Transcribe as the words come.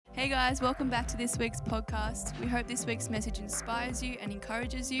Hey guys, welcome back to this week's podcast. We hope this week's message inspires you and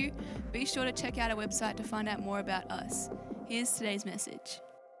encourages you. Be sure to check out our website to find out more about us. Here's today's message.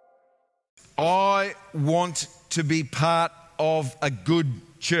 I want to be part of a good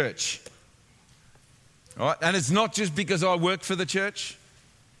church. All right? And it's not just because I work for the church,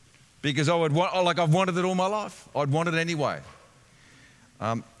 because I've wanted it all my life. I'd want it anyway.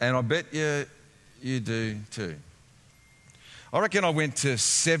 And I bet you do too. I reckon I went to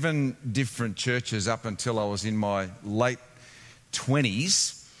 7 different churches up until I was in my late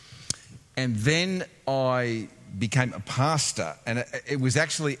 20s. And then I became a pastor. And it was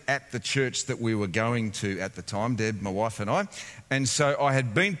actually at the church that we were going to at the time, Deb, my wife and I. And so I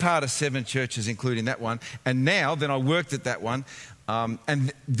had been part of 7 churches, including that one. And then I worked at that one.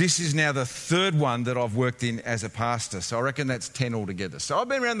 And this is now the 3rd one that I've worked in as a pastor. So I reckon that's 10 altogether. So I've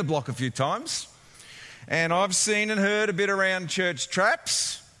been around the block a few times. And I've seen and heard a bit around church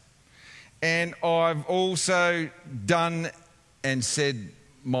traps. And I've also done and said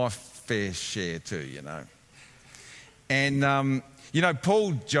my fair share too, you know. And,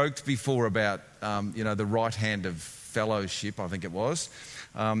 Paul joked before about, the right hand of fellowship, I think it was.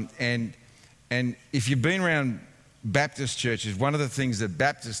 And if you've been around Baptist churches, one of the things that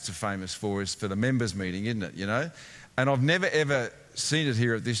Baptists are famous for is for the members meeting, isn't it, you know? And I've never ever seen it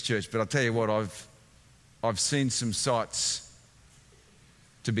here at this church, but I'll tell you what, I've seen some sights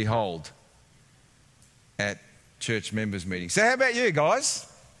to behold at church members meetings. So how about you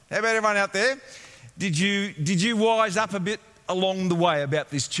guys? How about everyone out there? Did you wise up a bit along the way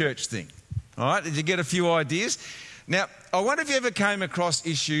about this church thing? All right, did you get a few ideas? Now, I wonder if you ever came across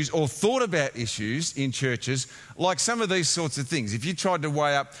issues or thought about issues in churches like some of these sorts of things. If you tried to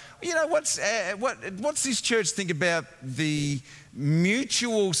weigh up, what's this church think about the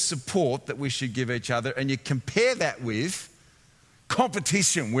mutual support that we should give each other, and you compare that with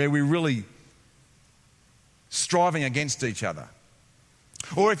competition where we're really striving against each other.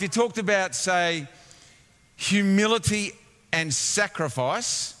 Or if you talked about, say, humility and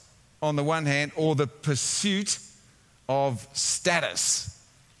sacrifice on the one hand, or the pursuit of status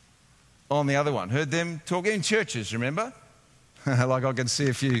on the other one. Heard them talk in churches, remember? Like I can see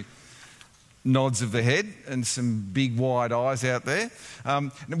a few nods of the head and some big wide eyes out there.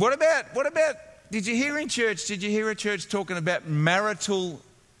 What about, did you hear a church talking about marital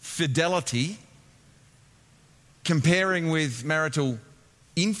fidelity comparing with marital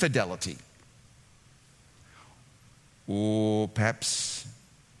infidelity? Or perhaps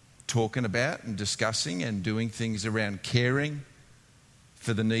talking about and discussing and doing things around caring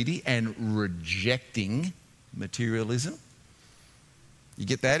for the needy and rejecting materialism? You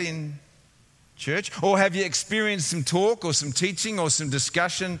get that in church? Or have you experienced some talk or some teaching or some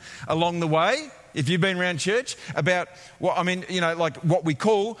discussion along the way, if you've been around church, about what we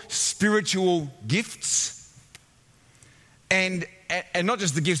call spiritual gifts, and not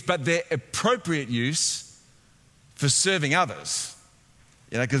just the gifts, but their appropriate use for serving others?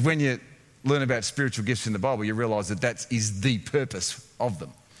 Because when you learn about spiritual gifts in the Bible, you realise that is the purpose of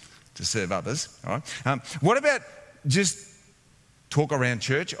them, to serve others. All right? What about just talk around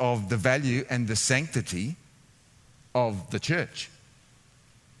church of the value and the sanctity of the church?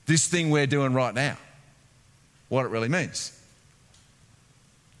 This thing we're doing right now, what it really means.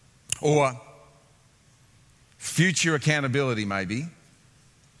 Or future accountability, maybe,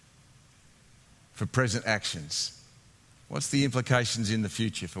 for present actions. What's the implications in the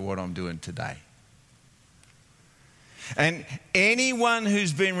future for what I'm doing today? And anyone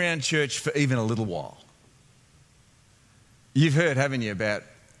who's been around church for even a little while, you've heard, haven't you, about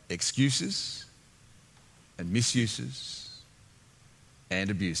excuses and misuses and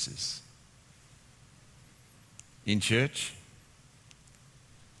abuses in church?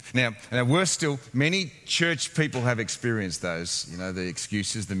 Now, worse still, many church people have experienced those, the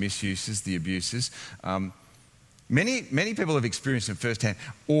excuses, the misuses, the abuses. Many people have experienced them firsthand,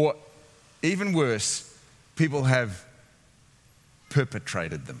 or even worse, people have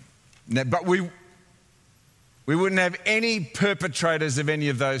perpetrated them. Now, but we wouldn't have any perpetrators of any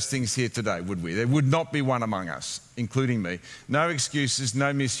of those things here today, would we? There would not be one among us, including me. No excuses,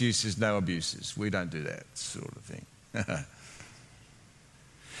 no misuses, no abuses. We don't do that sort of thing.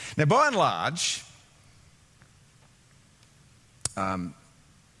 Now, by and large,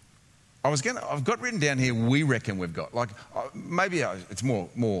 I've got written down here, we reckon we've got. Maybe it's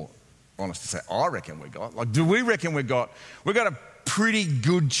more honest to say, I reckon we've got. Do we reckon we've got a pretty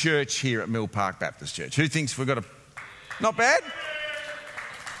good church here at Mill Park Baptist Church? Who thinks we've got not bad?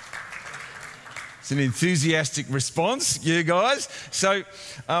 It's an enthusiastic response, you guys. So,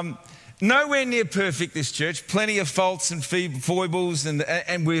 Nowhere near perfect, this church. Plenty of faults and foibles,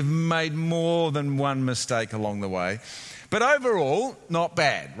 and we've made more than one mistake along the way. But overall, not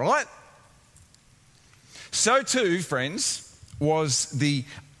bad, right? So too, friends, was the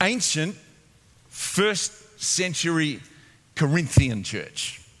ancient first century Corinthian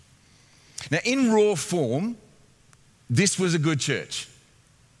church. Now, in raw form, this was a good church.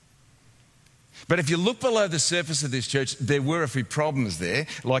 But if you look below the surface of this church, there were a few problems there.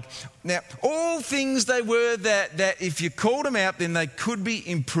 Now, all things they were that if you called them out, then they could be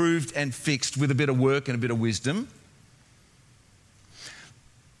improved and fixed with a bit of work and a bit of wisdom.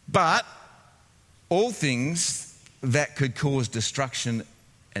 But all things that could cause destruction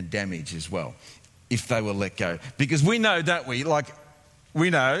and damage as well, if they were let go. Because we know, don't we? We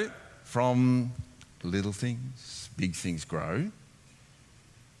know from little things, big things grow.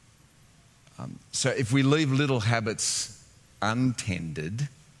 So if we leave little habits untended,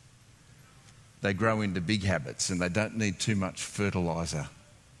 they grow into big habits and they don't need too much fertiliser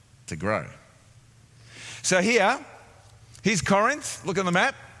to grow. So here's Corinth. Look on the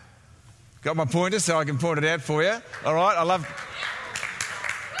map. Got my pointer so I can point it out for you. All right, I love...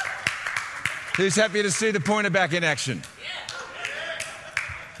 Who's happy to see the pointer back in action?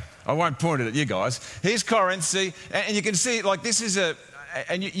 I won't point it at you guys. Here's Corinth, see, and you can see, this is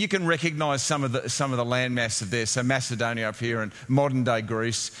and you can recognise some of the landmass of there. So Macedonia up here and modern-day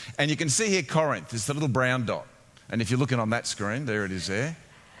Greece. And you can see here Corinth. It's the little brown dot. And if you're looking on that screen, there it is there.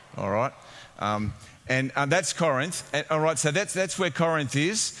 All right. And that's Corinth. And, all right, so that's where Corinth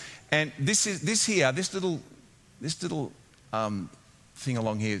is. And this little thing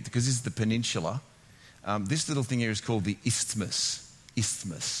along here, because this is the peninsula, this little thing here is called the Isthmus.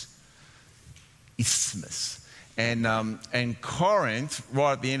 And Corinth,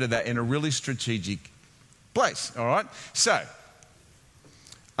 right at the end of that, in a really strategic place, all right? So,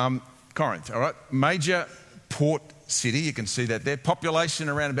 Corinth, all right? Major port city, you can see that there. Population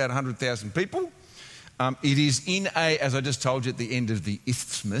around about 100,000 people. It is as I just told you, at the end of the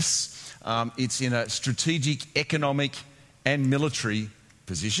Isthmus. It's in a strategic, economic and military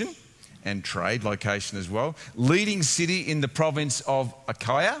position and trade location as well. Leading city in the province of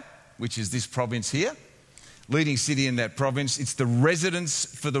Achaia, which is this province here. Leading city in that province. It's the residence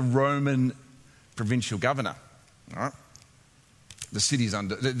for the Roman provincial governor. All right? The city's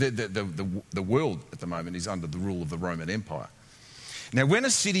under the world at the moment is under the rule of the Roman Empire. Now, when a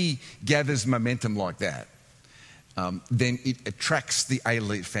city gathers momentum like that, then it attracts the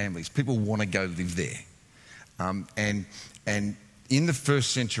elite families. People want to go live there, and in the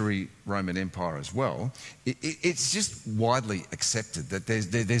first century Roman Empire as well, it's just widely accepted that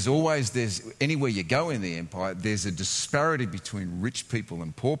there's always anywhere you go in the empire, there's a disparity between rich people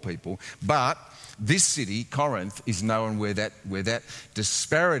and poor people. But this city, Corinth, is known where that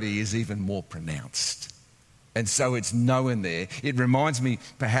disparity is even more pronounced. And so it's known there. It reminds me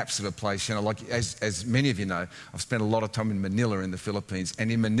perhaps of a place, as many of you know, I've spent a lot of time in Manila in the Philippines. And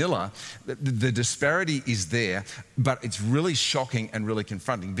in Manila, the disparity is there, but it's really shocking and really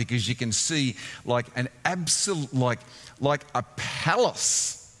confronting because you can see an absolute, like a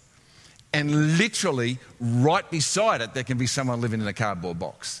palace. And literally right beside it, there can be someone living in a cardboard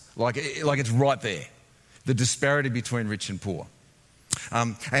box. Like it's right there. The disparity between rich and poor.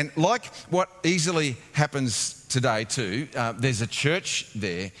 And like what easily happens today too, there's a church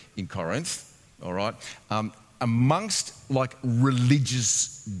there in Corinth, all right, amongst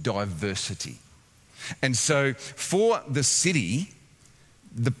religious diversity. And so for the city,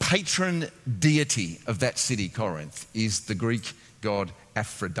 the patron deity of that city, Corinth, is the Greek god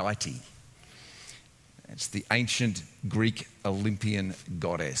Aphrodite. It's the ancient Greek Olympian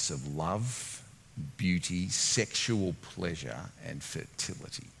goddess of love, beauty, sexual pleasure and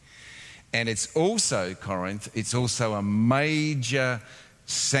fertility. And it's also, Corinth, it's also a major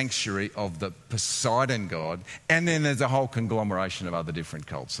sanctuary of the Poseidon god, and then there's a whole conglomeration of other different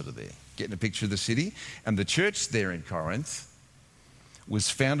cults that are there. Getting a picture of the city. And the church there in Corinth was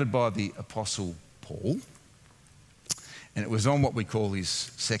founded by the Apostle Paul, and it was on what we call his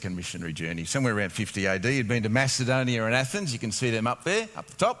second missionary journey, somewhere around 50 AD. He'd been to Macedonia and Athens. You can see them up there, up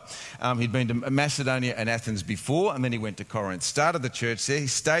the top. He'd been to Macedonia and Athens before, and then he went to Corinth. Started the church there. He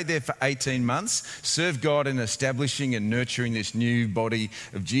stayed there for 18 months, served God in establishing and nurturing this new body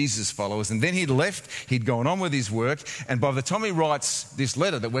of Jesus followers. And then he'd left. He'd gone on with his work. And by the time he writes this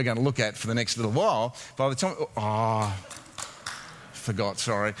letter that we're going to look at for the next little while, by the time...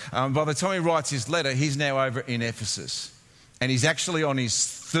 sorry. By the time he writes his letter, he's now over in Ephesus. And he's actually on his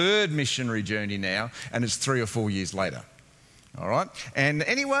third missionary journey now, and it's 3 or 4 years later. All right? And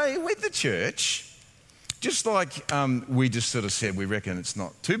anyway, with the church, just like we just sort of said, we reckon it's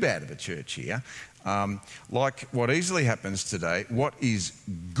not too bad of a church here. Like what easily happens today, what is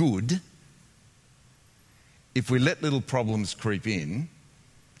good, if we let little problems creep in,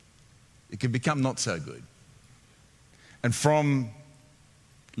 it can become not so good. And from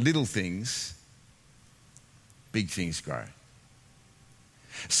little things, big things grow.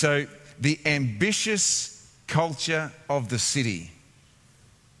 So the ambitious culture of the city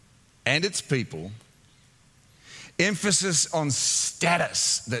and its people, emphasis on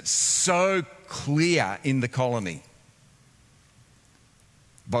status that's so clear in the colony.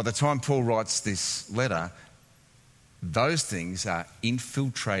 By the time Paul writes this letter, those things are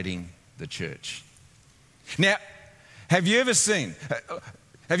infiltrating the church. Now, have you ever seen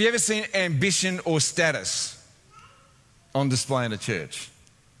ambition or status on display in a church?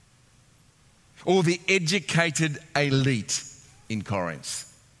 Or the educated elite in Corinth?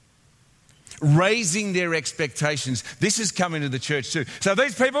 Raising their expectations. This is coming to the church too. So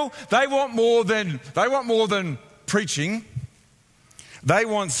these people, they want more than preaching. They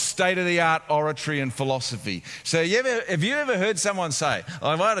want state-of-the-art oratory and philosophy. So have you ever heard someone say,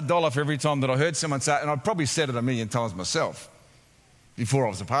 I had $1 for every time that I heard someone say it, and I've probably said it 1,000,000 times myself before I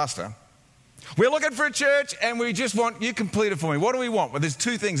was a pastor. We're looking for a church and we just want, you complete it for me. What do we want? Well, there's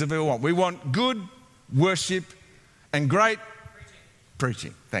two things that we want. We want good worship and great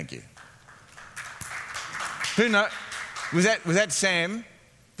preaching. Thank you. Who knows? Was that Sam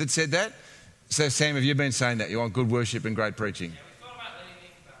that said that? So Sam, have you been saying that? You want good worship and great preaching?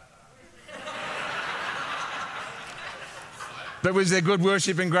 But was there good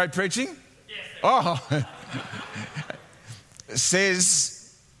worship and great preaching? Yes. Oh.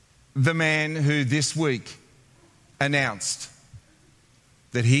 Says the man who this week announced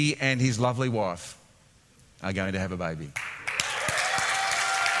that he and his lovely wife are going to have a baby.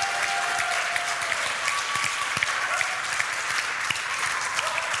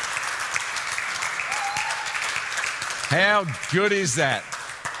 How good is that?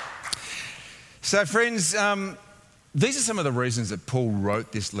 So friends, these are some of the reasons that Paul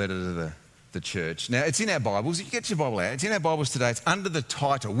wrote this letter to the church. Now, it's in our Bibles. You get your Bible out. It's in our Bibles today. It's under the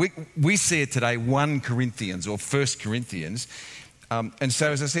title. We see it today, 1 Corinthians or 1 Corinthians. And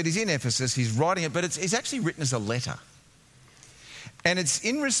so, as I said, he's in Ephesus. He's writing it, but it's actually written as a letter. And it's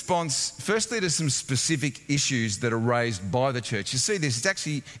in response, firstly, to some specific issues that are raised by the church. You see this, it's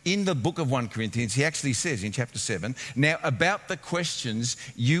actually in the book of 1 Corinthians. He actually says in chapter 7, now about the questions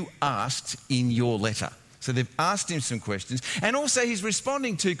you asked in your letter. So they've asked him some questions. And also he's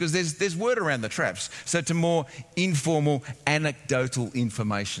responding to, because there's word around the traps, so to more informal, anecdotal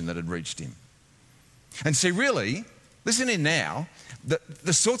information that had reached him. And see, really, listen in now,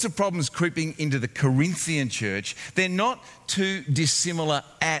 the sorts of problems creeping into the Corinthian church, they're not too dissimilar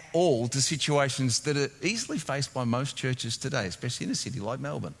at all to situations that are easily faced by most churches today, especially in a city like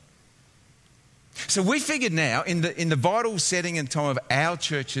Melbourne. So we figured now, in the vital setting and time of our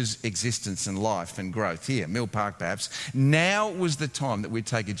church's existence and life and growth here, Mill Park perhaps, now was the time that we'd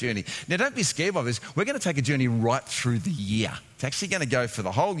take a journey. Now don't be scared by this. We're going to take a journey right through the year. It's actually going to go for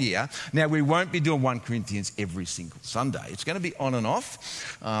the whole year. Now we won't be doing 1 Corinthians every single Sunday. It's going to be on and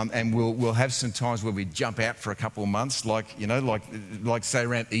off, and we'll have some times where we jump out for a couple of months, like say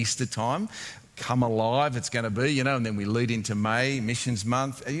around Easter time. Come alive, it's going to be, and then we lead into May, Missions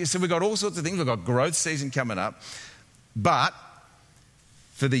Month. So we've got all sorts of things. We've got growth season coming up. But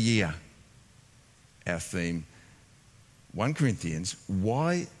for the year, our theme, 1 Corinthians,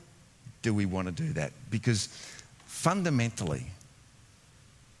 why do we want to do that? Because fundamentally,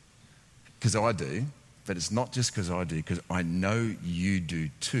 because I do, but it's not just because I do, because I know you do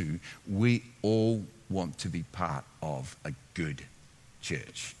too, we all want to be part of a good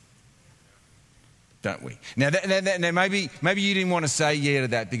church. Don't we? Now maybe you didn't want to say yeah to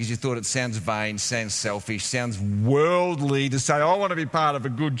that because you thought it sounds vain, sounds selfish, sounds worldly to say, I want to be part of a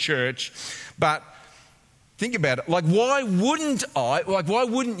good church. But think about it. Why wouldn't I? Why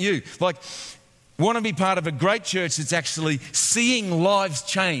wouldn't you? Want to be part of a great church that's actually seeing lives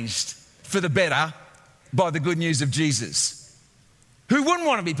changed for the better by the good news of Jesus? Who wouldn't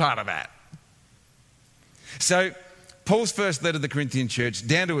want to be part of that? So, Paul's first letter to the Corinthian church,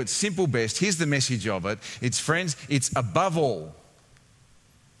 down to its simple best, here's the message of it. It's, friends, it's above all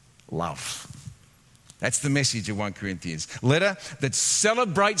love. That's the message of 1 Corinthians. Letter that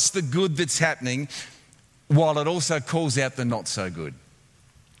celebrates the good that's happening while it also calls out the not so good.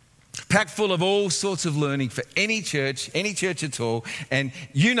 Packed full of all sorts of learning for any church at all. And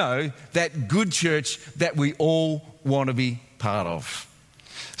you know, that good church that we all want to be part of.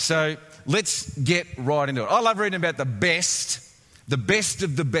 So let's get right into it. I love reading about the best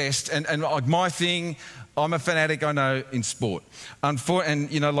of the best. And like my thing, I'm a fanatic, I know, in sport. And,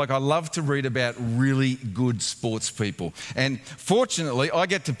 I love to read about really good sports people. And fortunately, I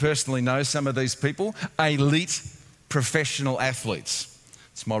get to personally know some of these people, elite professional athletes.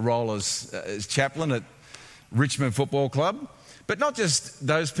 It's my role as chaplain at Richmond Football Club. But not just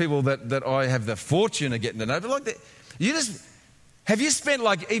those people that I have the fortune of getting to know, but have you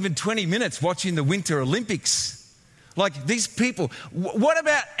spent even 20 minutes watching the Winter Olympics? These people. What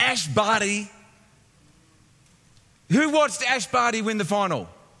about Ash Barty? Who watched Ash Barty win the final?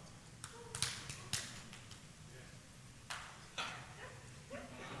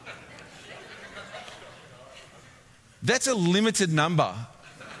 That's a limited number.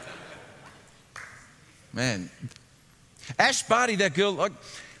 Man. Ash Barty, that girl,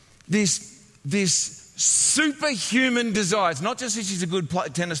 this superhuman desire. It's not just that she's a good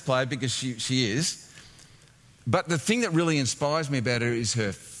tennis player, because she is, but the thing that really inspires me about her is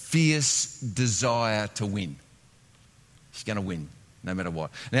her fierce desire to win. She's going to win, no matter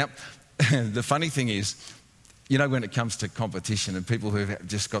what. Now, the funny thing is, when it comes to competition and people who have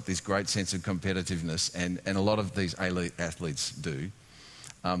just got this great sense of competitiveness, and a lot of these elite athletes do,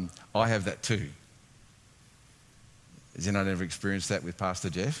 I have that too. Has anyone ever experienced that with Pastor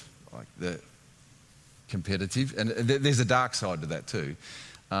Jeff? The competitive, and there's a dark side to that too.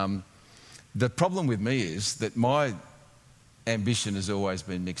 The problem with me is that my ambition has always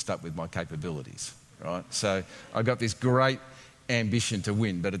been mixed up with my capabilities, right? So I've got this great ambition to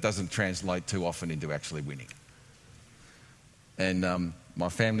win, but it doesn't translate too often into actually winning. And my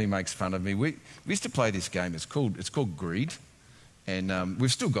family makes fun of me. We used to play this game. It's called Greed, and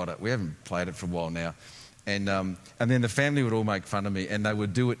we've still got it. We haven't played it for a while now. And then the family would all make fun of me, and they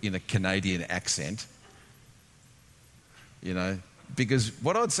would do it in a Canadian accent. Because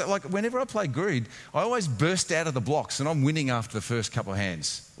what I'd say, whenever I play Greed, I always burst out of the blocks and I'm winning after the first couple of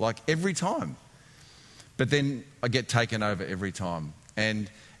hands, every time. But then I get taken over every time. And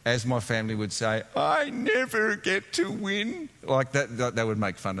as my family would say, I never get to win. That would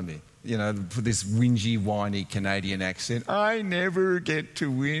make fun of me. For this whingy, whiny Canadian accent. I never get to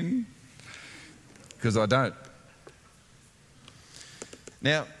win. Because I don't.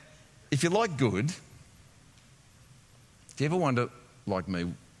 Now, if you like good, do you ever wonder, like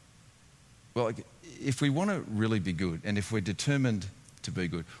me, if we want to really be good and if we're determined to be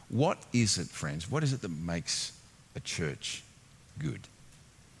good, what is it, friends? What is it that makes a church good?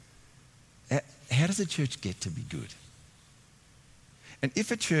 How does a church get to be good? And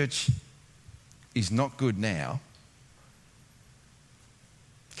if a church is not good now,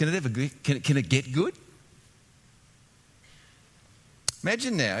 can it get good?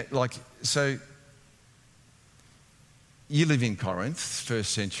 Imagine now, so you live in Corinth, 1st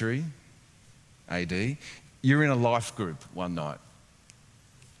century AD. You're in a life group one night.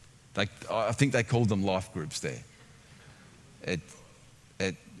 I think they called them life groups there.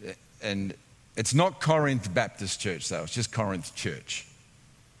 And it's not Corinth Baptist Church though. It's just Corinth Church.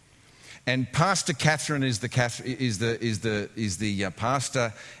 And Pastor Catherine is the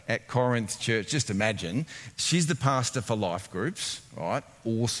pastor at Corinth Church. Just imagine, she's the pastor for life groups, right?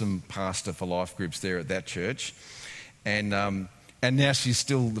 Awesome pastor for life groups there at that church. And now she's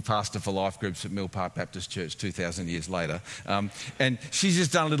still the pastor for life groups at Mill Park Baptist Church 2,000 years later. And she's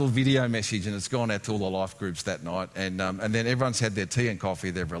just done a little video message and it's gone out to all the life groups that night. And then everyone's had their tea and coffee,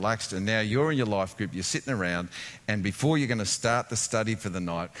 they've relaxed. And now you're in your life group, you're sitting around. And before you're going to start the study for the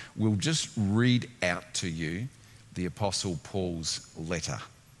night, we'll just read out to you the Apostle Paul's letter.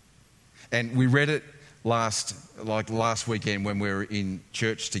 And we read it last weekend when we were in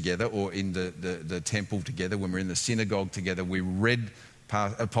church together, or in the temple together, when we were in the synagogue together. We read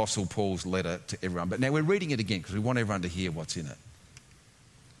Apostle Paul's letter to everyone. But now we're reading it again because we want everyone to hear what's in it.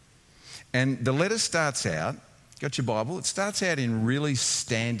 And the letter starts out, got your Bible? It starts out in really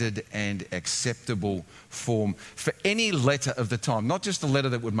standard and acceptable form for any letter of the time, not just the letter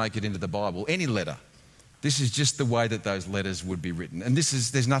that would make it into the Bible, any letter. This is just the way that those letters would be written. And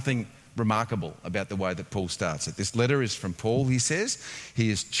there's nothing remarkable about the way that Paul starts it. This letter is from Paul, he says. He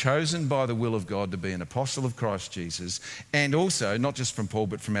is chosen by the will of God to be an apostle of Christ Jesus, and also, not just from Paul,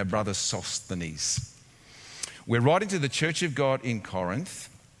 but from our brother Sosthenes. We're writing to the church of God in Corinth.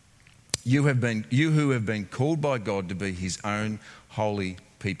 You who have been called by God to be his own holy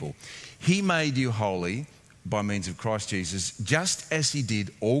people. He made you holy by means of Christ Jesus, just as he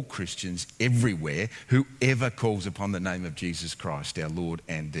did all Christians everywhere, whoever calls upon the name of Jesus Christ, our Lord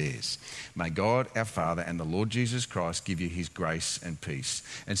and theirs. May God, our Father, and the Lord Jesus Christ give you his grace and peace.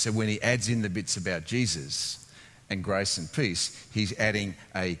 And so when he adds in the bits about Jesus and grace and peace, he's adding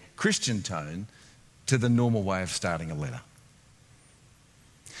a Christian tone to the normal way of starting a letter.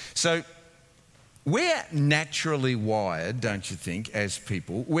 So we're naturally wired, don't you think, as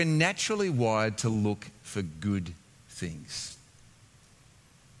people, we're naturally wired to look for good things.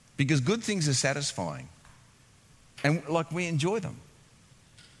 Because good things are satisfying. And we enjoy them.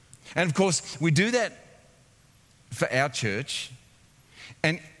 And of course, we do that for our church.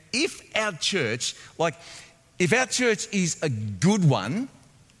 And if our church is a good one,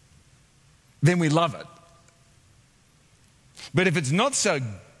 then we love it. But if it's not so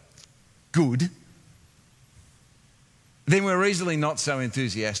good, then we're easily not so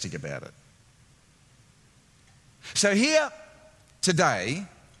enthusiastic about it. So here today,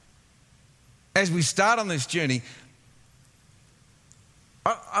 as we start on this journey,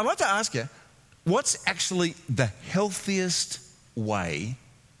 I'd like to ask you, what's actually the healthiest way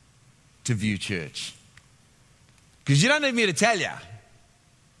to view church? Because you don't need me to tell you.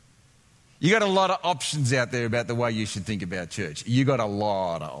 You got a lot of options out there about the way you should think about church. You got a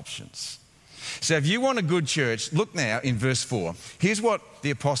lot of options. So if you want a good church, look now in verse 4. Here's what the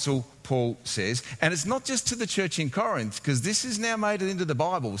Apostle Paul says. And it's not just to the church in Corinth, because this is now made it into the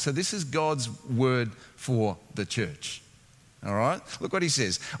Bible. So this is God's word for the church. All right? Look what he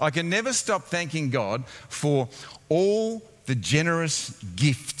says. I can never stop thanking God for all the generous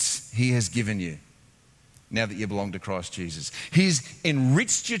gifts he has given you now that you belong to Christ Jesus. He's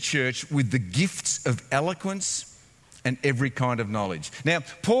enriched your church with the gifts of eloquence and every kind of knowledge. Now,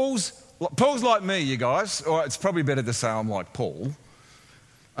 Paul's like me, you guys, or it's probably better to say I'm like Paul.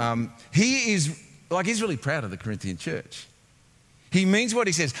 He's really proud of the Corinthian church. He means what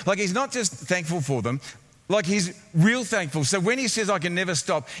he says. He's not just thankful for them, he's real thankful. So when he says I can never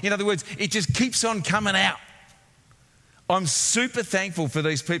stop, in other words, it just keeps on coming out. I'm super thankful for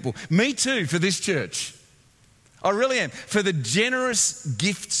these people. Me too, for this church. I really am. For the generous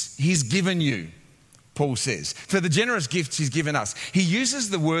gifts he's given you, Paul says. For the generous gifts he's given us. He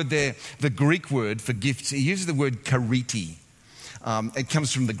uses the word there, the Greek word for gifts. He uses the word chariti. It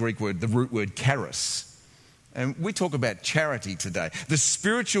comes from the Greek word, the root word charis. And we talk about charity today. The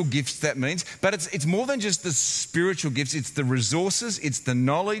spiritual gifts that means, but it's more than just the spiritual gifts. It's the resources, it's the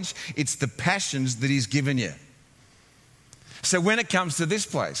knowledge, it's the passions that he's given you. So when it comes to this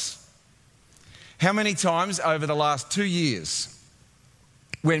place, how many times over the last 2 years,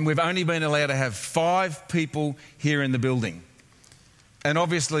 when we've only been allowed to have 5 people here in the building, and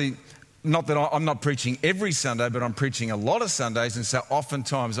obviously, not that I'm not preaching every Sunday, but I'm preaching a lot of Sundays, and so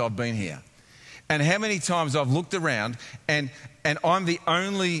oftentimes I've been here. And how many times I've looked around and I'm the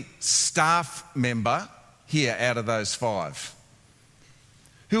only staff member here out of those 5.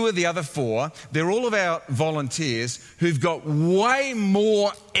 Who are the other 4? They're all of our volunteers who've got way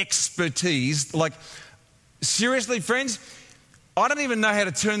more expertise. Seriously, friends, I don't even know how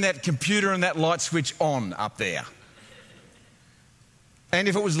to turn that computer and that light switch on up there. And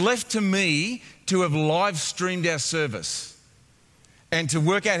if it was left to me to have live streamed our service and to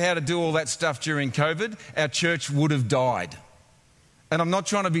work out how to do all that stuff during COVID, our church would have died. And I'm not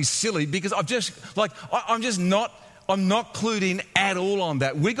trying to be silly, because I'm not clued in at all on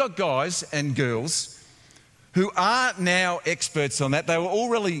that. We got guys and girls who are now experts on that. They were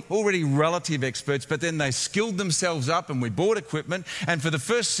already relative experts, but then they skilled themselves up and we bought equipment. And for the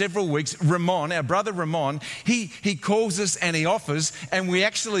first several weeks, Ramon, our brother Ramon, he calls us and he offers, and we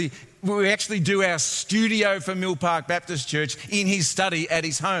actually do our studio for Mill Park Baptist Church in his study at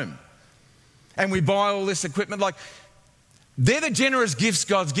his home. And we buy all this equipment. They're the generous gifts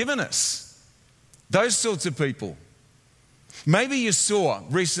God's given us. Those sorts of people. Maybe you saw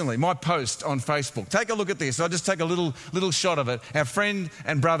recently my post on Facebook. Take a look at this. I'll just take a little shot of it. Our friend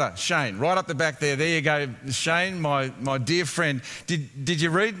and brother, Shane, right up the back there. There you go, Shane, my dear friend. Did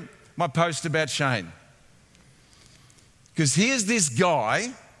you read my post about Shane? Because here's this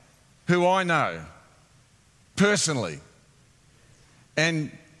guy who I know personally.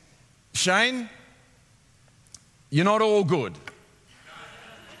 And Shane, you're not all good.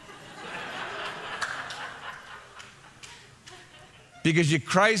 Because you're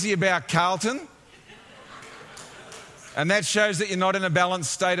crazy about Carlton, and that shows that you're not in a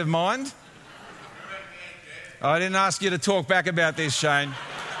balanced state of mind. I didn't ask you to talk back about this, Shane.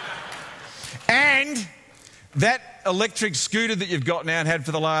 And that electric scooter that you've got now and had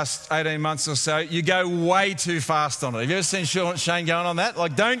for the last 18 months or so, you go way too fast on it. Have you ever seen Shane going on that?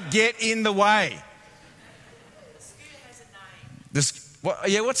 Don't get in the way. The scooter has a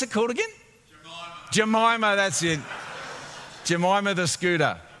name. What's it called again? Jemima, that's it. Jemima the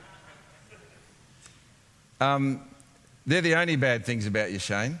scooter. They're the only bad things about you,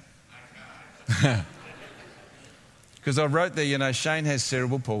 Shane. Because I wrote there, Shane has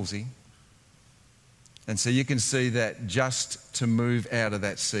cerebral palsy. And so you can see that just to move out of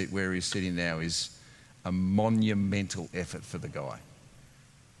that seat where he's sitting now is a monumental effort for the guy.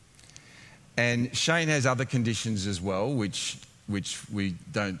 And Shane has other conditions as well, which we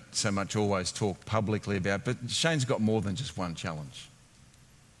don't so much always talk publicly about, but Shane's got more than just one challenge.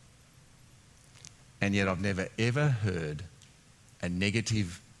 And yet I've never ever heard a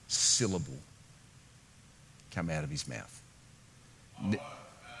negative syllable come out of his mouth.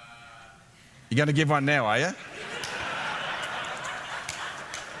 You're going to give one now, are you?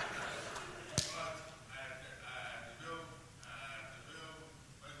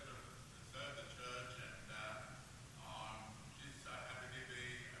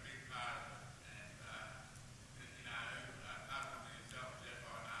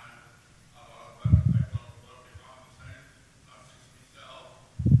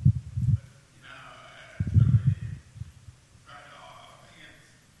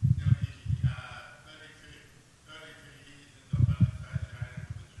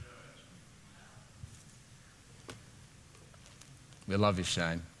 We love you,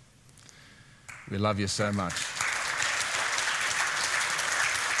 Shane. We love you so much.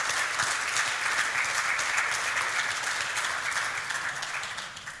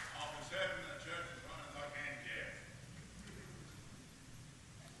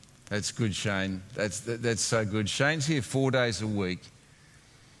 That's good, Shane. That's so good. Shane's here 4 days a week,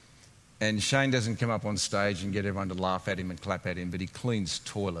 and Shane doesn't come up on stage and get everyone to laugh at him and clap at him, but he cleans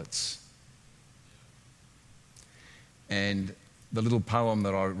toilets. And the little poem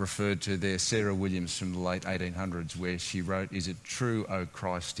that I referred to there, Sarah Williams from the late 1800s, where she wrote, "Is it true, O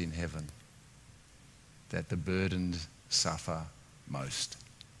Christ in heaven, that the burdened suffer most?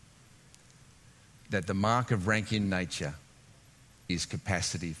 That the mark of rank in nature is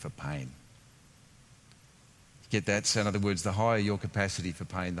capacity for pain." Get that? So in other words, the higher your capacity for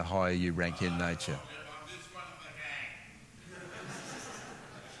pain, the higher you rank in nature.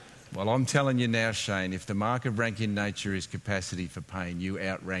 Well, I'm telling you now, Shane, if the mark of rank in nature is capacity for pain, you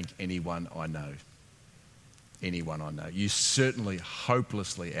outrank anyone I know. Anyone I know. You certainly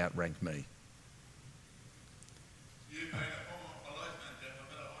hopelessly outrank me. You've been a former policeman, Jeff. I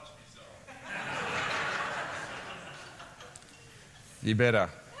better watch myself. You better.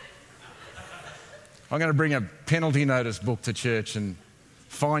 I'm going to bring a penalty notice book to church and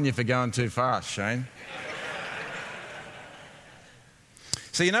fine you for going too fast, Shane.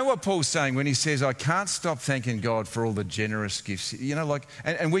 So you know what Paul's saying when he says, I can't stop thanking God for all the generous gifts. You know, like,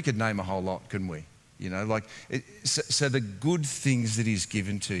 and we could name a whole lot, couldn't we? You know, like, so the good things that he's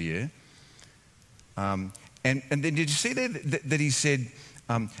given to you. And then did you see there that he said,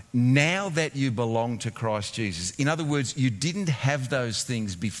 now that you belong to Christ Jesus. In other words, you didn't have those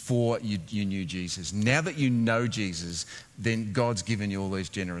things before you knew Jesus. Now that you know Jesus, then God's given you all these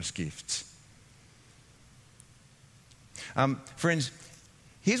generous gifts. Friends,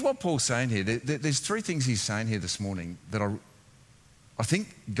 here's what Paul's saying here. There's three things he's saying here this morning that I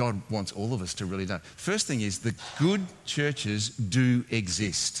think God wants all of us to really know. First thing is that good churches do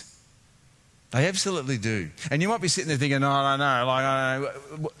exist. They absolutely do. And you might be sitting there thinking, no.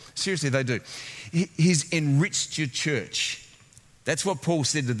 Seriously, they do. He's enriched your church. That's what Paul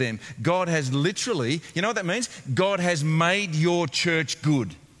said to them. God has literally, you know what that means? God has made your church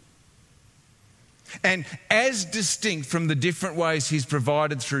good. And as distinct from the different ways he's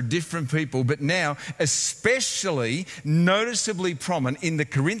provided through different people, but now especially noticeably prominent in the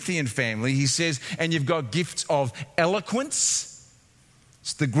Corinthian family, he says, and you've got gifts of eloquence.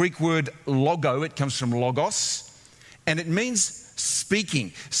 It's the Greek word logo. It comes from logos, and it means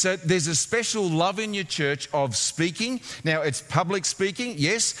speaking. So there's a special love in your church of speaking. Now, it's public speaking,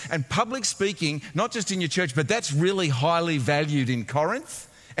 yes, and public speaking, not just in your church, but that's really highly valued in Corinth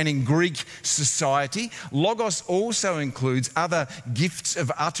and in Greek society. Logos also includes other gifts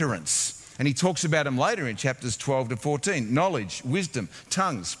of utterance, and he talks about them later in chapters 12 to 14. Knowledge, wisdom,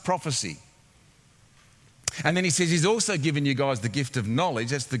 tongues, prophecy. And then he says he's also given you guys the gift of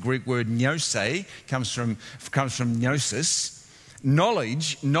knowledge. That's the Greek word gnosis, comes from gnosis.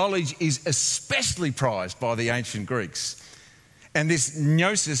 Knowledge is especially prized by the ancient Greeks. And this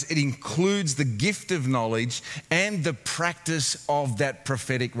gnosis, it includes the gift of knowledge and the practice of that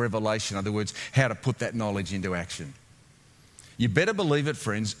prophetic revelation. In other words, how to put that knowledge into action. You better believe it,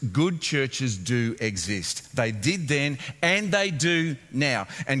 friends, good churches do exist. They did then and they do now.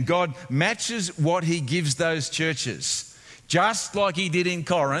 And God matches what he gives those churches, just like he did in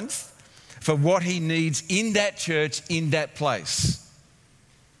Corinth, for what he needs in that church, in that place.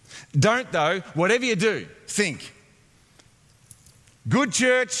 Don't, though, whatever you do, think good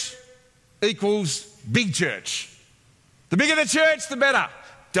church equals big church. The bigger the church, the better.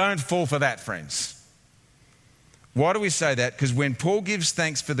 Don't fall for that, friends. Why do we say that? Because when Paul gives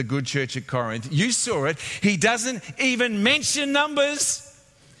thanks for the good church at Corinth, you saw it, he doesn't even mention numbers.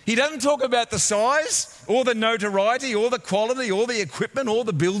 He doesn't talk about the size or the notoriety or the quality or the equipment or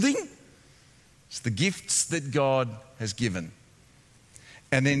the building. It's the gifts that God has given.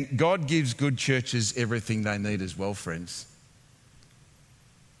 And then God gives good churches everything they need as well, friends.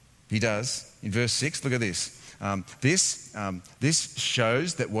 He does. In verse 6, look at this. This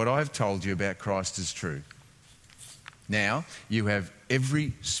shows that what I've told you about Christ is true. Now you have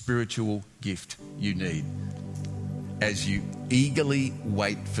every spiritual gift you need as you eagerly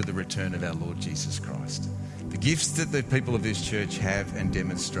wait for the return of our Lord Jesus Christ. The gifts that the people of this church have and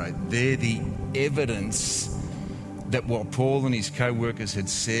demonstrate, they're the evidence that what Paul and his co-workers had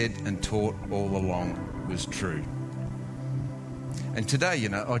said and taught all along was true. And today,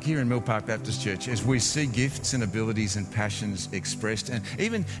 like here in Mill Park Baptist Church, as we see gifts and abilities and passions expressed, and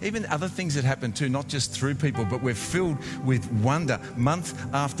even other things that happen too, not just through people, but we're filled with wonder month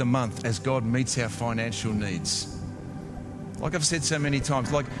after month as God meets our financial needs. Like I've said so many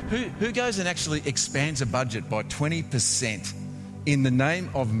times, like who goes and actually expands a budget by 20% in the name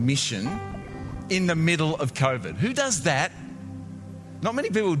of mission in the middle of COVID? Who does that? Not many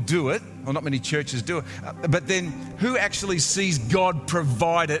people do it, or not many churches do it, but then who actually sees God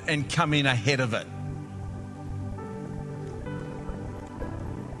provide it and come in ahead of it?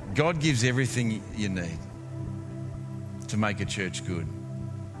 God gives everything you need to make a church good.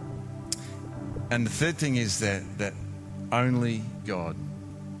 And the third thing is that only God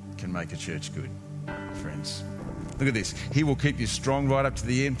can make a church good, friends. Look at this. He will keep you strong right up to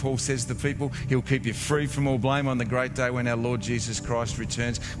the end, Paul says to the people. He'll keep you free from all blame on the great day when our Lord Jesus Christ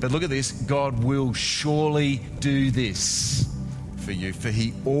returns. But look at this. God will surely do this for you, for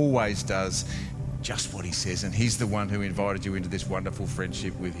he always does just what he says. And he's the one who invited you into this wonderful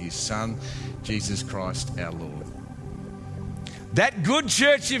friendship with his Son, Jesus Christ our Lord. That good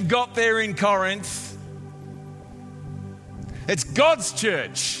church you've got there in Corinth, it's God's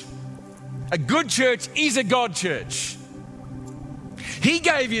church. A good church is a God church. He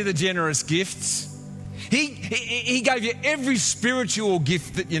gave you the generous gifts. He gave you every spiritual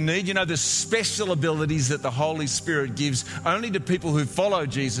gift that you need. The special abilities that the Holy Spirit gives only to people who follow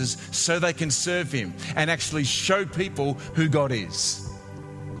Jesus so they can serve him and actually show people who God is.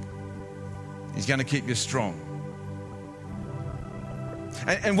 He's going to keep you strong.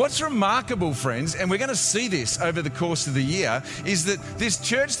 And what's remarkable, friends, and we're going to see this over the course of the year, is that this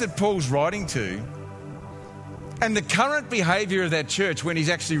church that Paul's writing to, and the current behaviour of that church when he's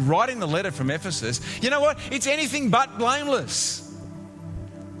actually writing the letter from Ephesus, you know what? It's anything but blameless.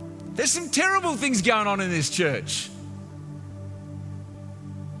 There's some terrible things going on in this church.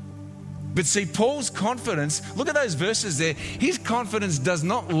 But see, Paul's confidence, look at those verses there. His confidence does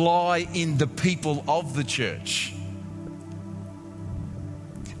not lie in the people of the church.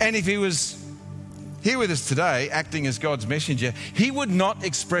 And if he was here with us today, acting as God's messenger, he would not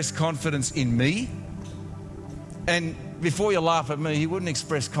express confidence in me. And before you laugh at me, he wouldn't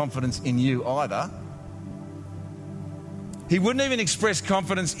express confidence in you either. He wouldn't even express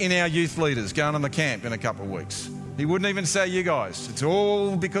confidence in our youth leaders going on the camp in a couple of weeks. He wouldn't even say, you guys, it's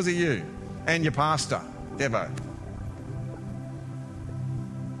all because of you and your pastor, Devo.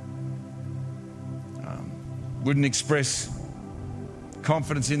 Wouldn't express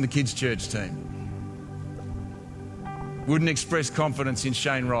confidence in the kids' church team. Wouldn't express confidence in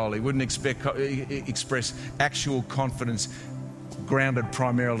Shane Riley. Wouldn't express actual confidence grounded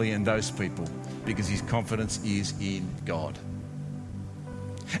primarily in those people, because his confidence is in God.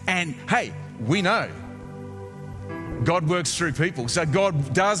 And hey, we know God works through people. So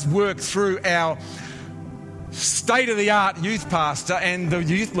God does work through our state-of-the-art youth pastor and the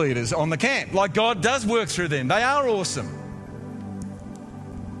youth leaders on the camp. Like, God does work through them. They are awesome.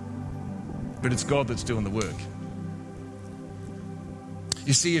 But it's God that's doing the work.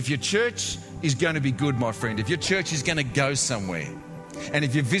 You see, if your church is going to be good, my friend, if your church is going to go somewhere, and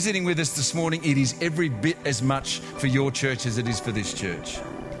if you're visiting with us this morning, it is every bit as much for your church as it is for this church.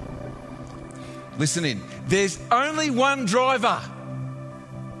 Listen in. There's only one driver,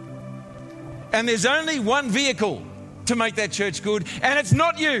 and there's only one vehicle to make that church good, and it's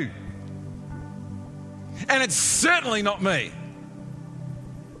not you. And it's certainly not me.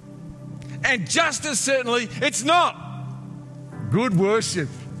 And just as certainly, it's not good worship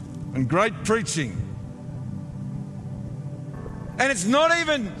and great preaching. And it's not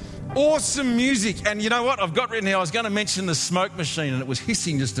even awesome music. And you know what? I've got written here, I was going to mention the smoke machine, and it was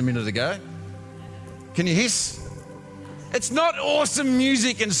hissing just a minute ago. Can you hiss? It's not awesome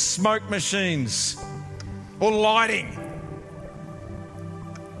music and smoke machines or lighting.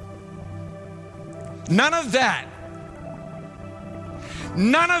 None of that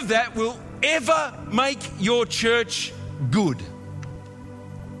None of that will ever make your church good.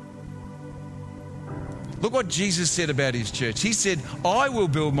 Look what Jesus said about his church. He said, I will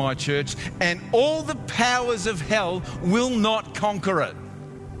build my church and all the powers of hell will not conquer it.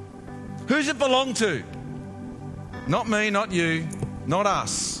 Who's it belong to? Not me, not you, not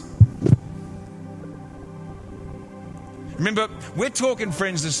us. Remember, we're talking,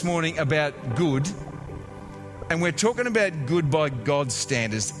 friends, this morning about good, and we're talking about good by God's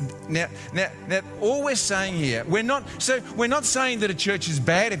standards. Now, all we're saying here, we're not saying that a church is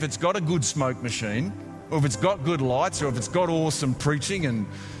bad if it's got a good smoke machine, or if it's got good lights, or if it's got awesome preaching and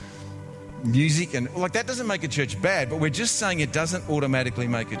music, and like that doesn't make a church bad, but we're just saying it doesn't automatically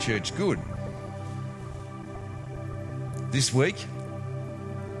make a church good. This week,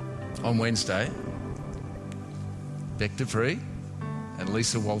 on Wednesday, Beck DeFree and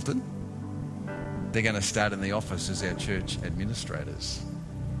Lisa Walton, they're going to start in the office as our church administrators.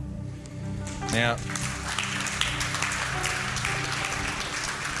 Now,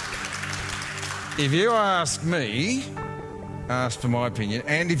 if you ask me, ask for my opinion,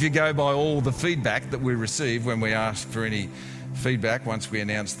 and if you go by all the feedback that we receive when we ask for any feedback once we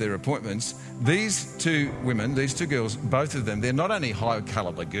announce their appointments, these two women, these two girls, both of them, they're not only high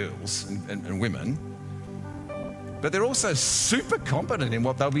calibre girls and women, but they're also super competent in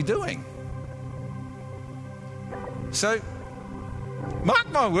what they'll be doing. So, mark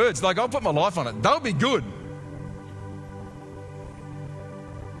my words, like I'll put my life on it, they'll be good.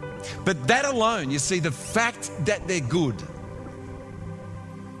 But that alone, you see, the fact that they're good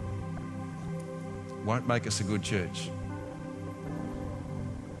won't make us a good church.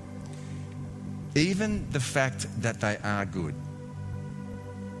 Even the fact that they are good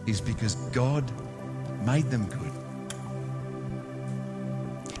is because God made them good.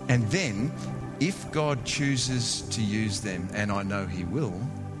 And then, if God chooses to use them, and I know he will,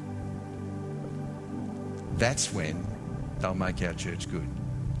 that's when they'll make our church good.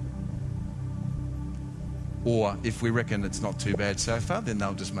 Or if we reckon it's not too bad so far, then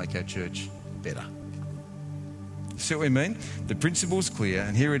they'll just make our church better. See what we mean? The principle's clear,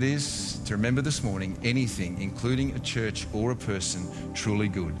 and here it is to remember this morning: anything, including a church or a person, truly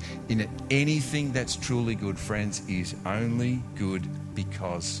good. In it, anything that's truly good, friends, is only good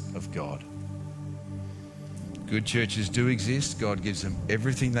because of God. Good churches do exist. God gives them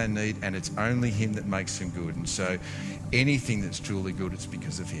everything they need, and it's only him that makes them good. And so anything that's truly good, it's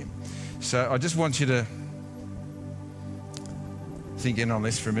because of him. So I just want you to think in on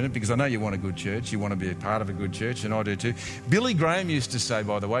this for a minute, because I know you want a good church. You want to be a part of a good church, and I do too. Billy Graham used to say,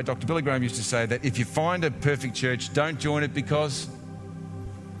 by the way, Dr. Billy Graham used to say that if you find a perfect church, don't join it because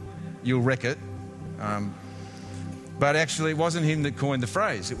you'll wreck it. But actually, it wasn't him that coined the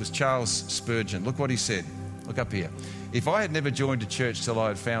phrase. It was Charles Spurgeon. Look what he said. Look up here. If I had never joined a church till I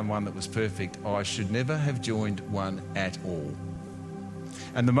had found one that was perfect, I should never have joined one at all.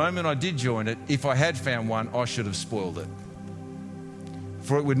 And the moment I did join it, if I had found one, I should have spoiled it.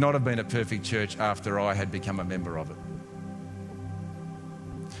 For it would not have been a perfect church after I had become a member of it.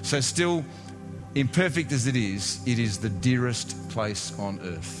 So still, imperfect as it is the dearest place on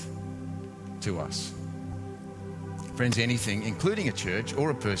earth to us. Friends, anything, including a church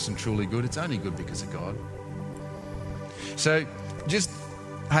or a person, truly good, it's only good because of God. So just,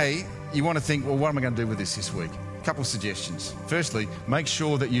 hey, you want to think, well, what am I going to do with this week? A couple of suggestions. Firstly, make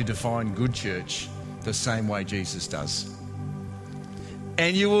sure that you define good church the same way Jesus does.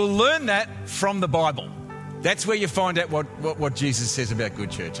 And you will learn that from the Bible. That's where you find out what Jesus says about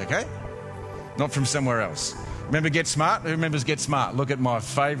good church, okay? Not from somewhere else. Remember Get Smart? Who remembers Get Smart? Look at my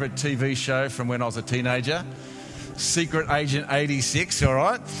favourite TV show from when I was a teenager, Secret Agent 86, all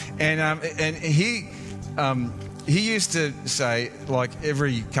right? And he used to say, like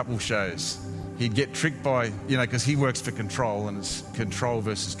every couple shows, he'd get tricked by, because he works for Control, and it's control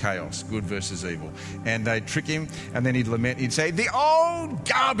versus chaos, good versus evil. And they'd trick him, and then he'd lament. He'd say, the old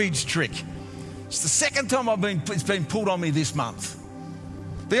garbage trick. It's the second time it's been pulled on me this month.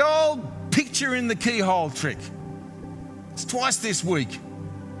 The old picture in the keyhole trick. It's twice this week.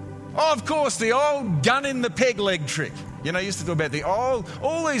 Oh, of course, the old gun in the peg leg trick. I used to talk about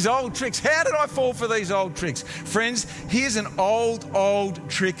all these old tricks. How did I fall for these old tricks? Friends, here's an old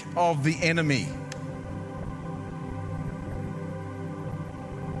trick of the enemy.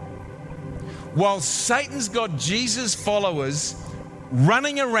 While Satan's got Jesus' followers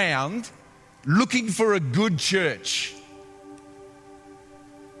running around looking for a good church,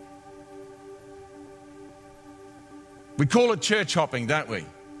 we call it church hopping, don't we?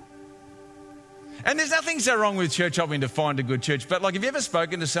 And there's nothing so wrong with church hopping to find a good church. But have you ever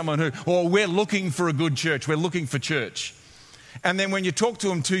spoken to someone who, we're looking for a good church, we're looking for church. And then when you talk to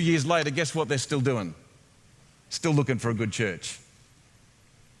them 2 years later, guess what they're still doing? Still looking for a good church.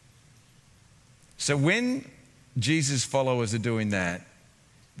 So when Jesus' followers are doing that,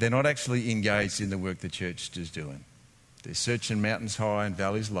 they're not actually engaged in the work the church is doing. They're searching mountains high and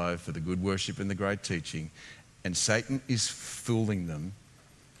valleys low for the good worship and the great teaching, and Satan is fooling them,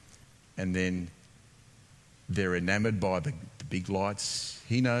 and then they're enamoured by the big lights.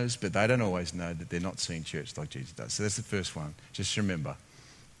 He knows, but they don't always know that they're not seeing church like Jesus does. So that's the first one. Just remember,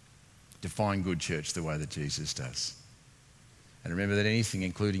 define good church the way that Jesus does. And remember that anything,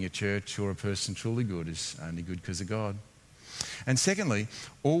 including a church or a person truly good, is only good because of God. And secondly,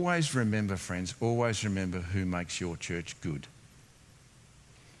 always remember, friends, always remember who makes your church good.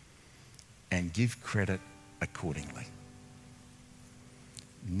 And give credit accordingly.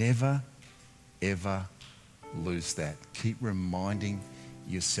 Never, ever lose that. Keep reminding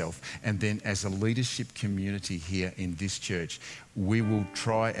yourself. And then as a leadership community here in this church, we will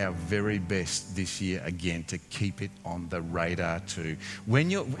try our very best this year again to keep it on the radar too. When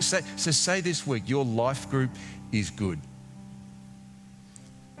you're, say this week, your life group is good.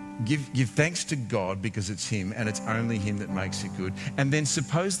 Give thanks to God because it's Him and it's only Him that makes it good. And then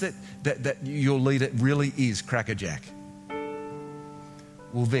suppose that your leader really is crackerjack.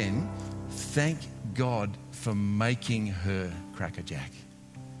 Well then, thank God for making her crackerjack.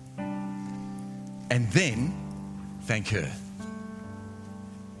 And then, thank her.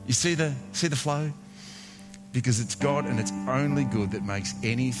 You see the flow? Because it's God and it's only good that makes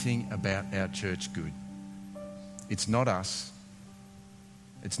anything about our church good. It's not us.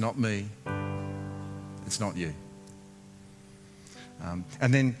 It's not me. It's not you.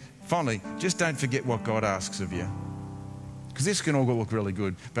 And then finally, just don't forget what God asks of you. Because this can all look really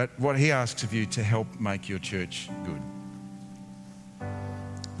good, but what He asks of you to help make your church good.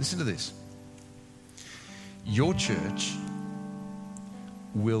 Listen to this. Your church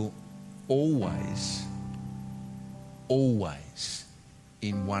will always,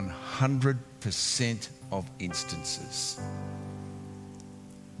 in 100% of instances,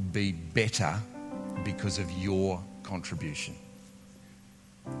 be better because of your contribution.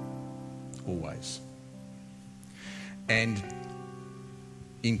 Always. And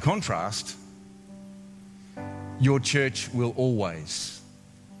in contrast, your church will always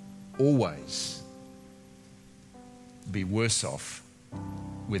be worse off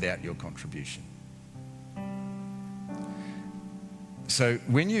without your contribution. So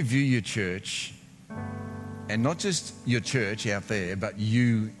when you view your church, and not just your church out there, but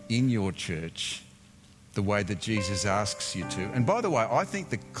you in your church, the way that Jesus asks you to. And by the way, I think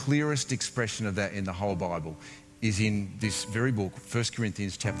the clearest expression of that in the whole Bible is in this very book, 1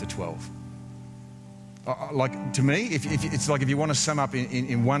 Corinthians chapter 12. Like, to me, if it's like if you want to sum up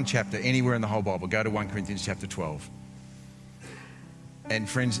in one chapter anywhere in the whole Bible, go to 1 Corinthians chapter 12. And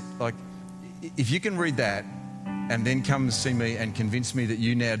friends, like, if you can read that and then come and see me and convince me that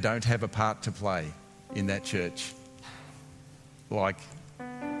you now don't have a part to play in that church, like,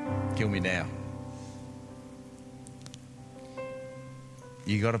 kill me now.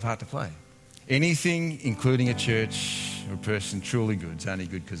 You got a part to play. Anything, including a church or a person truly good, is only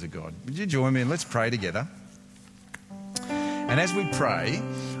good because of God. Would you join me and let's pray together? And as we pray,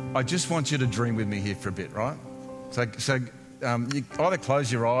 I just want you to dream with me here for a bit, right? So you either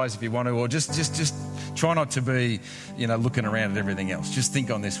close your eyes if you want to, or just try not to be, looking around at everything else. Just think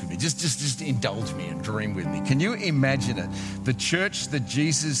on this with me. Just indulge me and dream with me. Can you imagine it? The church that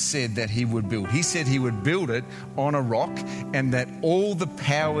Jesus said that He would build. He said He would build it on a rock and that all the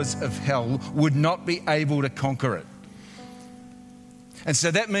powers of hell would not be able to conquer it. And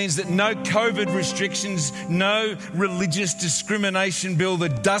so that means that no COVID restrictions, no religious discrimination bill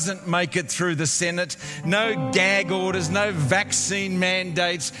that doesn't make it through the Senate, no gag orders, no vaccine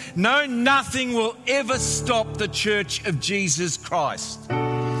mandates, nothing will ever stop the Church of Jesus Christ.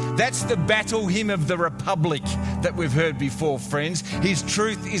 That's the battle hymn of the Republic that we've heard before, friends. His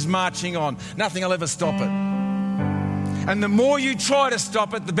truth is marching on. Nothing will ever stop it. And the more you try to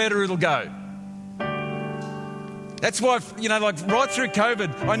stop it, the better it'll go. That's why, right through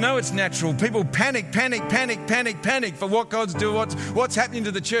COVID, I know it's natural. People panic for what God's doing, what's happening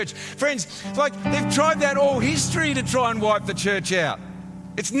to the church. Friends, it's like they've tried that all history to try and wipe the church out.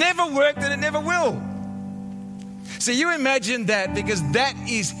 It's never worked and it never will. So you imagine that, because that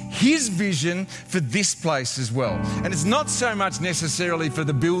is His vision for this place as well. And it's not so much necessarily for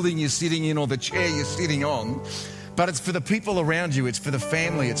the building you're sitting in or the chair you're sitting on, but it's for the people around you, it's for the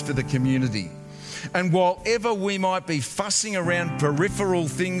family, it's for the community. And whilever we might be fussing around peripheral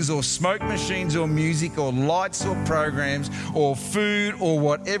things or smoke machines or music or lights or programs or food or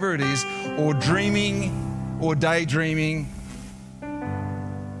whatever it is, or dreaming or daydreaming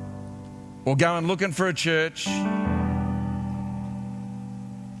or going looking for a church,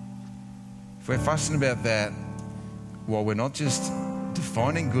 if we're fussing about that, well, we're not just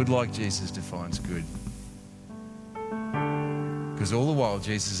defining good like Jesus defines good. Because all the while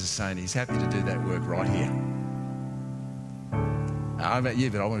Jesus is saying he's happy to do that work right here. I don't know about you,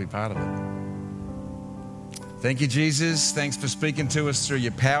 but I want to be part of it. Thank you, Jesus. Thanks for speaking to us through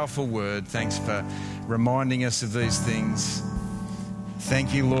your powerful word. Thanks for reminding us of these things.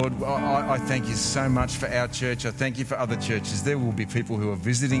 Thank you, Lord. I thank you so much for our church. I thank you for other churches. There will be people who are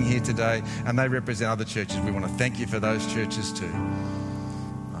visiting here today and they represent other churches. We want to thank you for those churches too.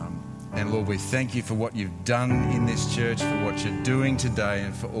 And Lord, we thank you for what you've done in this church, for what you're doing today,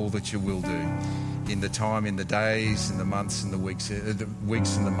 and for all that you will do in the time, in the days, in the months, and the weeks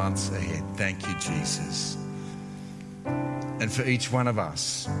and the months ahead. Thank you, Jesus. And for each one of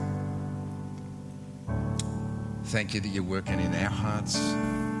us, thank you that you're working in our hearts,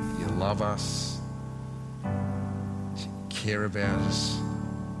 that you love us, that you care about us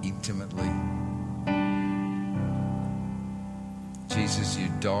intimately. Jesus, you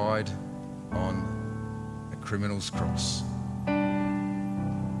died on a criminal's cross.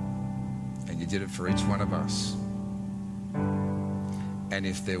 And you did it for each one of us. And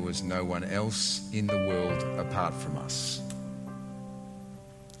if there was no one else in the world apart from us,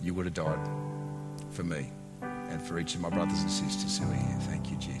 you would have died for me and for each of my brothers and sisters who are here. Thank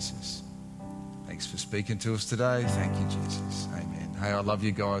you, Jesus. Thanks for speaking to us today. Thank you, Jesus. Amen. Hey, I love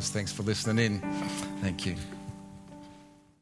you guys. Thanks for listening in. Thank you.